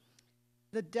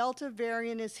 The Delta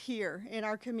variant is here in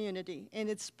our community, and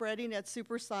it's spreading at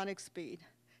supersonic speed.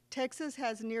 Texas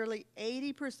has nearly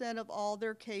 80% of all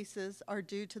their cases are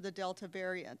due to the Delta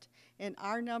variant, and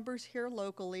our numbers here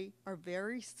locally are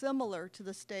very similar to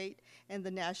the state and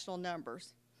the national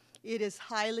numbers. It is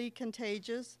highly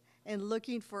contagious and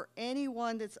looking for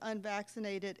anyone that's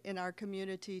unvaccinated in our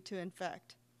community to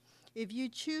infect. If you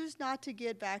choose not to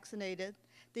get vaccinated,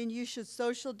 then you should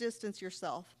social distance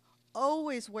yourself.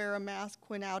 Always wear a mask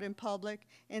when out in public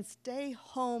and stay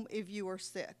home if you are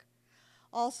sick.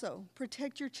 Also,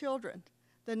 protect your children.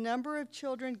 The number of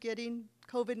children getting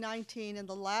COVID-19 in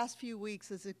the last few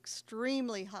weeks is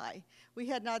extremely high. We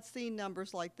had not seen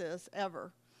numbers like this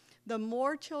ever. The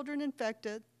more children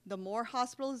infected, the more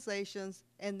hospitalizations,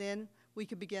 and then we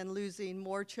could begin losing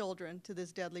more children to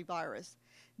this deadly virus.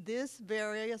 This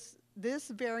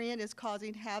variant is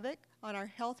causing havoc on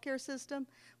our healthcare system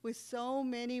with so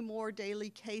many more daily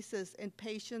cases and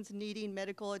patients needing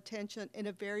medical attention in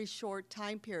a very short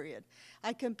time period.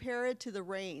 I compare it to the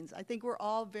rains. I think we're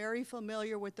all very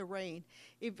familiar with the rain.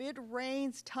 If it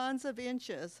rains tons of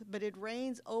inches, but it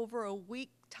rains over a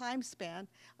week time span,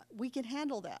 we can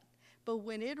handle that. But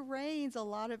when it rains a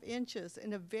lot of inches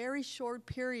in a very short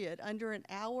period, under an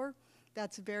hour,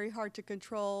 that's very hard to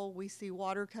control. We see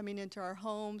water coming into our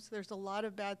homes. There's a lot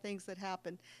of bad things that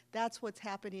happen. That's what's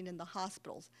happening in the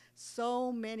hospitals. So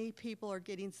many people are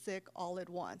getting sick all at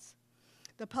once.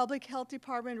 The Public Health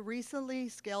Department recently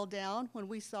scaled down when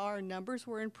we saw our numbers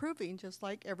were improving, just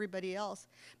like everybody else.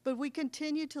 But we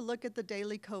continue to look at the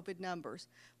daily COVID numbers.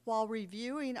 While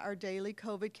reviewing our daily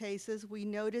COVID cases, we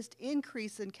noticed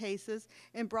increase in cases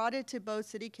and brought it to both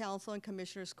City Council and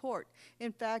Commissioners Court.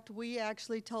 In fact, we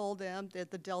actually told them that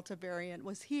the Delta variant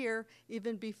was here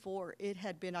even before it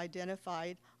had been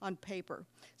identified on paper.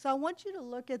 So I want you to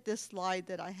look at this slide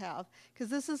that I have, because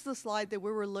this is the slide that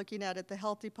we were looking at the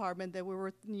Health Department that we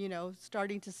were,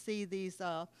 starting to see these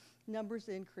numbers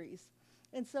increase.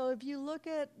 And so if you look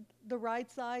at the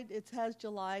right side, it has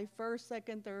July 1st,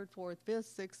 2nd, 3rd, 4th, 5th,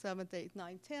 6th, 7th, 8th,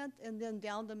 9th, 10th. And then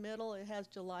down the middle, it has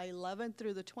July 11th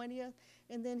through the 20th.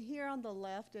 And then here on the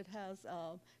left, it has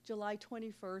July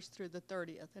 21st through the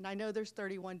 30th. And I know there's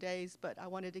 31 days, but I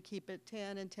wanted to keep it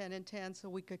 10 and 10 and 10 so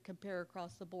we could compare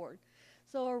across the board.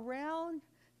 So around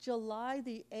July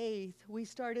the 8th, we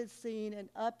started seeing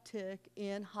an uptick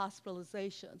in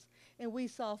hospitalizations. And we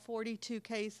saw 42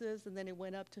 cases, and then it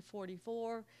went up to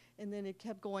 44, and then it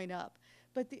kept going up.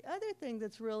 But the other thing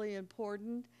that's really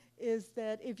important is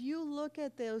that if you look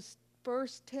at those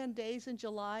first 10 days in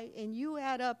July and you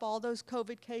add up all those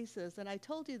COVID cases, and I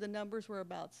told you the numbers were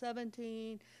about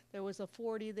 17, there was a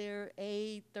 40 there,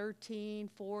 8, 13,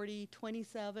 40,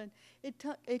 27.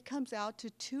 It comes out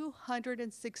to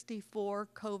 264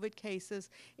 COVID cases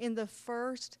in the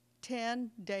first 10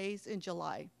 days in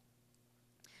July.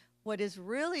 What is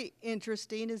really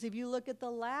interesting is if you look at the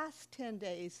last 10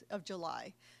 days of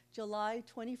July, July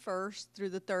 21st through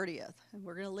the 30th, and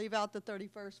we're going to leave out the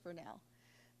 31st for now.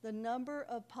 The number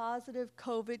of positive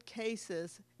COVID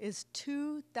cases is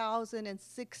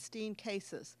 2,016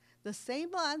 cases. The same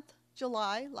month,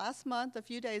 July, last month, a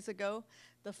few days ago,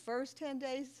 the first 10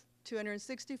 days,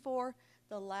 264,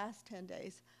 the last 10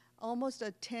 days, almost a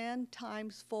 10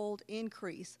 times fold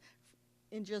increase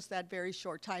in just that very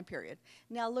short time period.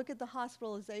 Now look at the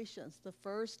hospitalizations. The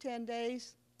first 10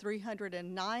 days,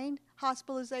 309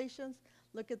 hospitalizations.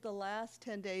 Look at the last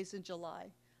 10 days in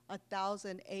July,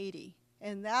 1,080.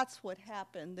 And that's what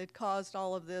happened that caused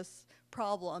all of this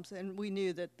problems, and we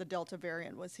knew that the Delta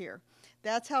variant was here.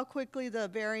 That's how quickly the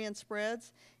variant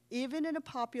spreads, even in a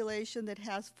population that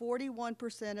has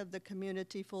 41% of the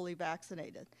community fully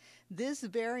vaccinated. This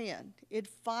variant, it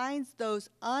finds those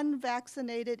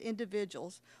unvaccinated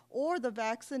individuals or the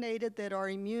vaccinated that are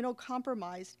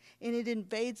immunocompromised, and it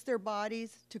invades their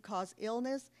bodies to cause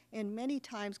illness and many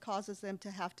times causes them to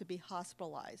have to be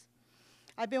hospitalized.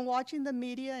 I've been watching the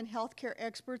media, and healthcare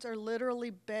experts are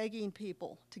literally begging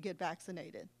people to get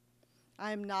vaccinated.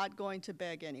 I am not going to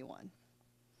beg anyone.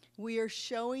 We are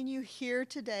showing you here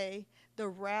today the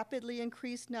rapidly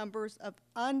increased numbers of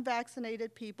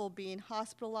unvaccinated people being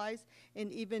hospitalized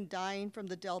and even dying from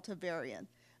the Delta variant.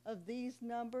 Of these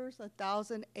numbers,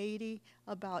 1,080,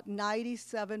 about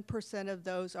 97% of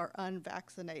those are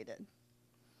unvaccinated.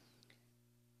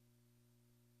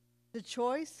 The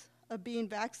choice of being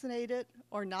vaccinated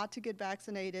or not to get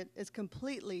vaccinated is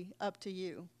completely up to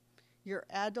you. You're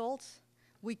adults.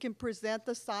 We can present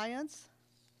the science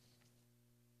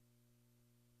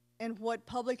and what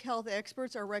public health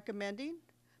experts are recommending,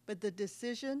 but the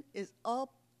decision is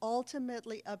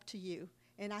ultimately up to you,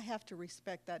 and I have to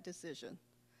respect that decision.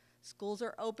 Schools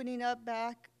are opening up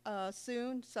back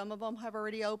soon. Some of them have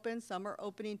already opened. Some are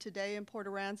opening today in Port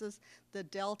Aransas. The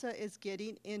Delta is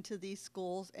getting into these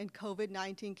schools, and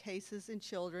COVID-19 cases in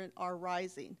children are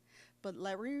rising. But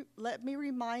let me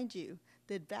remind you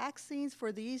that vaccines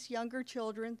for these younger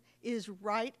children is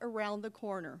right around the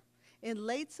corner. In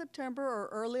late September or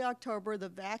early October, the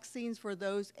vaccines for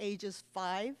those ages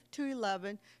 5 to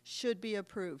 11 should be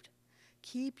approved.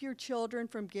 Keep your children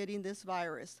from getting this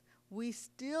virus. We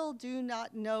still do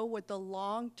not know what the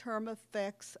long-term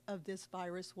effects of this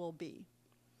virus will be.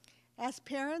 As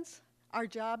parents, our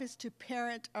job is to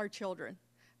parent our children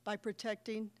by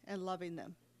protecting and loving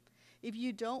them. If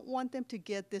you don't want them to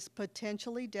get this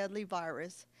potentially deadly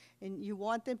virus and you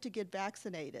want them to get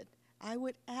vaccinated, I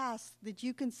would ask that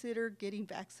you consider getting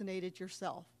vaccinated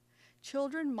yourself.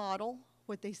 Children model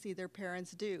what they see their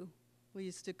parents do. We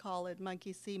used to call it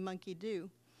monkey see, monkey do.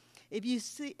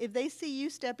 If they see you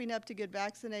stepping up to get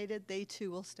vaccinated, they too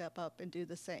will step up and do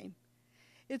the same.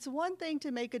 It's one thing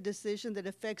to make a decision that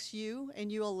affects you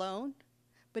and you alone,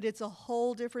 but it's a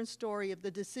whole different story if the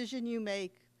decision you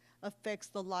make affects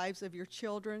the lives of your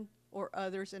children or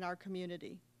others in our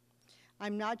community.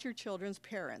 I'm not your children's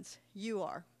parents, you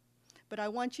are. But I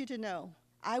want you to know,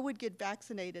 I would get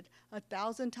vaccinated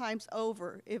 1,000 times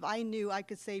over if I knew I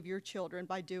could save your children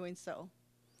by doing so.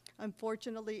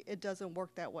 Unfortunately, it doesn't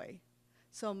work that way.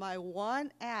 So my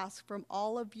one ask from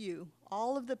all of you,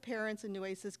 all of the parents in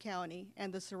Nueces County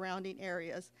and the surrounding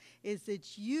areas, is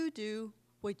that you do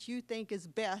what you think is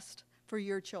best for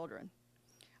your children.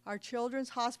 Our children's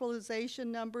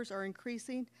hospitalization numbers are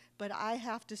increasing, but I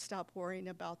have to stop worrying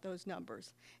about those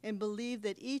numbers and believe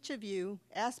that each of you,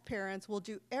 as parents, will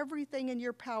do everything in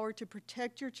your power to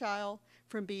protect your child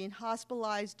from being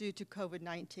hospitalized due to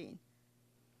COVID-19.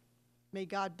 May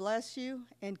God bless you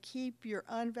and keep your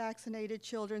unvaccinated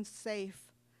children safe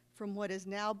from what is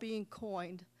now being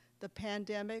coined the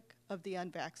pandemic of the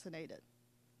unvaccinated.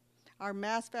 Our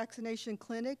mass vaccination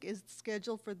clinic is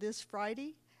scheduled for this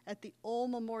Friday at the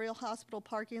Old Memorial Hospital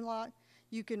parking lot.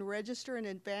 You can register in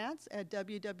advance at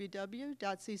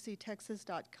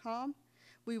www.cctexas.com.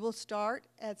 We will start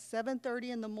at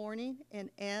 7:30 in the morning and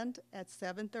end at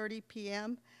 7:30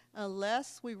 p.m.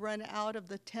 unless we run out of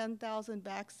the 10,000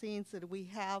 vaccines that we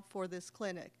have for this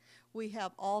clinic. We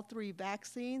have all 3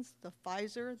 vaccines, the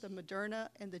Pfizer, the Moderna,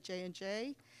 and the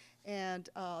J&J, and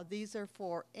these are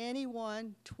for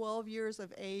anyone 12 years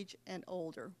of age and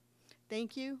older.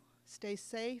 Thank you, stay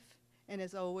safe, and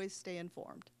as always, stay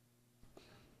informed.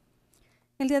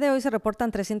 El día de hoy se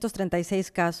reportan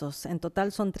 336 casos. En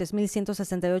total son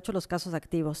 3.168 los casos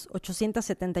activos.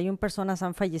 871 personas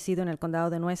han fallecido en el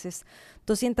condado de Nueces.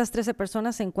 213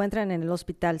 personas se encuentran en el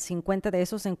hospital. 50 de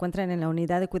esos se encuentran en la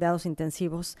unidad de cuidados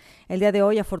intensivos. El día de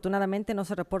hoy, afortunadamente, no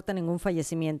se reporta ningún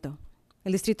fallecimiento.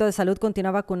 El Distrito de Salud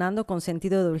continúa vacunando con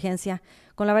sentido de urgencia.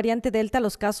 Con la variante Delta,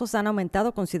 los casos han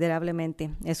aumentado considerablemente.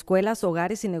 Escuelas,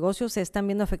 hogares y negocios se están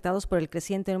viendo afectados por el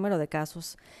creciente número de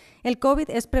casos. El COVID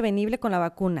es prevenible con la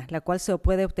vacuna, la cual se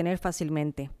puede obtener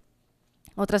fácilmente.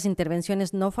 Otras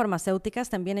intervenciones no farmacéuticas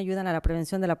también ayudan a la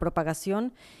prevención de la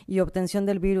propagación y obtención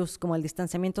del virus, como el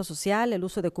distanciamiento social, el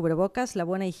uso de cubrebocas, la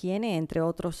buena higiene, entre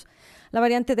otros. La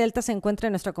variante Delta se encuentra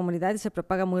en nuestra comunidad y se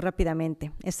propaga muy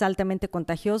rápidamente. Es altamente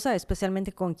contagiosa,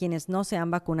 especialmente con quienes no se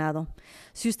han vacunado.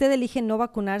 Si usted elige no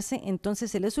vacunarse,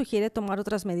 entonces se le sugiere tomar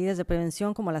otras medidas de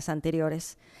prevención como las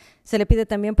anteriores. Se le pide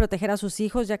también proteger a sus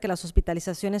hijos, ya que las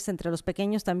hospitalizaciones entre los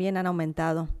pequeños también han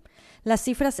aumentado. Las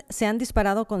cifras se han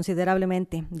disparado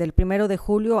considerablemente. Del 1 de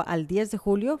julio al 10 de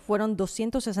julio fueron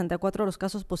 264 los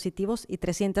casos positivos y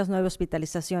 309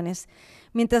 hospitalizaciones,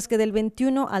 mientras que del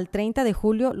 21 al 30 de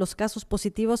julio los casos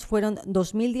positivos fueron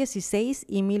 2.016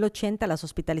 y 1.080 las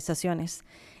hospitalizaciones.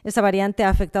 Esa variante ha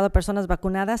afectado a personas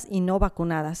vacunadas y no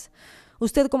vacunadas.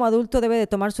 Usted como adulto debe de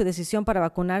tomar su decisión para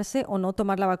vacunarse o no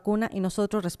tomar la vacuna y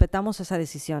nosotros respetamos esa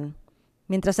decisión.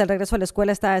 Mientras el regreso a la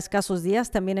escuela está a escasos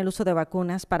días, también el uso de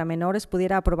vacunas para menores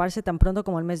pudiera aprobarse tan pronto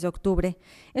como el mes de octubre.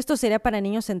 Esto sería para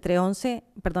niños entre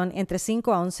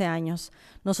 5 a 11 años.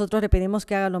 Nosotros le pedimos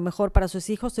que haga lo mejor para sus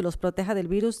hijos y los proteja del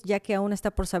virus, ya que aún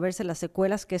está por saberse las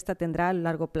secuelas que ésta tendrá a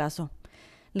largo plazo.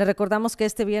 Le recordamos que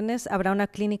este viernes habrá una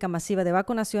clínica masiva de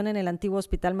vacunación en el antiguo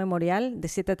Hospital Memorial de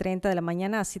 7:30 de la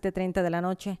mañana a 7:30 de la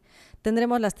noche.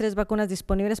 Tendremos las 3 vacunas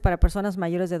disponibles para personas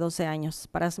mayores de 12 años.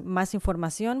 Para más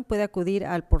información puede acudir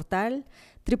al portal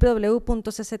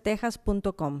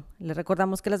www.cctexas.com. Le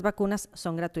recordamos que las vacunas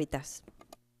son gratuitas.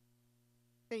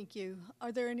 Thank you.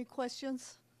 Are there any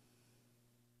questions?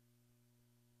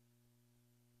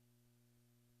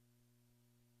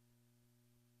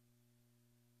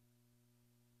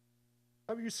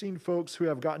 Have you seen folks who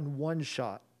have gotten one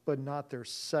shot but not their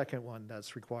second one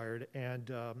that's required? And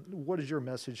what is your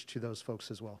message to those folks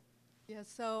as well? Yeah,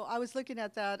 so I was looking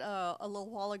at that a little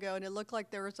while ago, and it looked like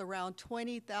there was around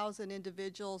 20,000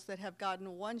 individuals that have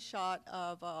gotten one shot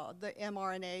of the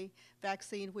mRNA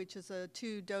vaccine, which is a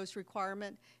 2-dose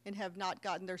requirement, and have not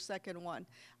gotten their second one.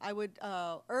 I would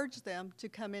urge them to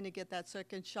come in and get that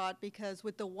second shot, because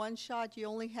with the one shot, you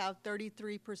only have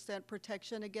 33%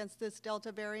 protection against this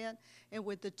Delta variant, and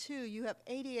with the 2, you have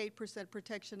 88%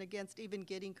 protection against even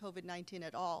getting COVID-19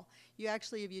 at all. You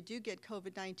actually, if you do get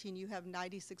COVID-19, you have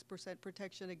 96%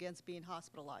 protection against being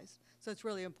hospitalized. So it's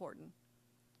really important.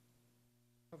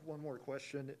 I have one more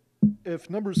question. If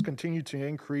numbers continue to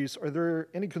increase, are there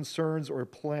any concerns or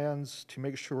plans to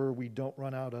make sure we don't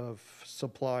run out of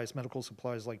supplies, medical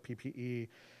supplies like PPE,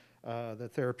 the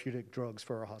therapeutic drugs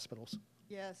for our hospitals?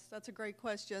 Yes, that's a great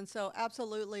question. So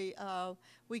absolutely,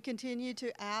 we continue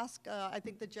to ask. I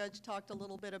think the judge talked a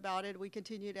little bit about it. We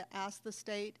continue to ask the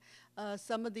state.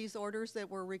 Some of these orders that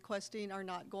we're requesting are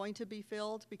not going to be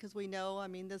filled, because we know, I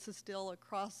mean, this is still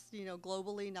across,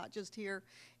 globally, not just here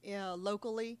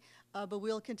locally. But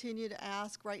we'll continue to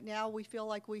ask. Right now, we feel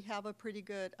like we have a pretty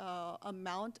good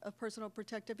amount of personal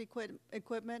protective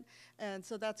equipment, and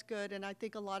so that's good. And I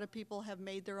think a lot of people have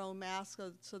made their own masks,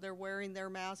 so they're wearing their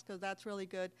masks, so that's really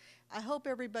good. I hope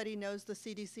everybody knows the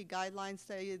CDC guidelines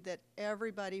say that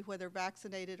everybody, whether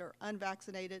vaccinated or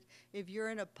unvaccinated, if you're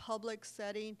in a public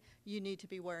setting, you need to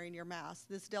be wearing your mask.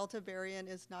 This Delta variant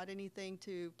is not anything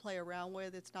to play around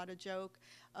with. It's not a joke.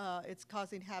 It's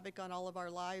causing havoc on all of our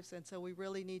lives, and so we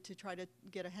really need to try to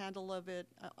get a handle of it,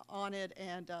 on it,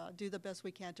 and do the best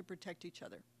we can to protect each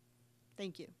other.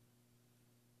 Thank you.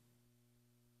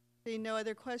 Seeing no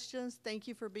other questions, thank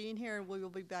you for being here, and we will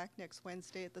be back next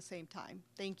Wednesday at the same time.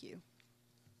 Thank you.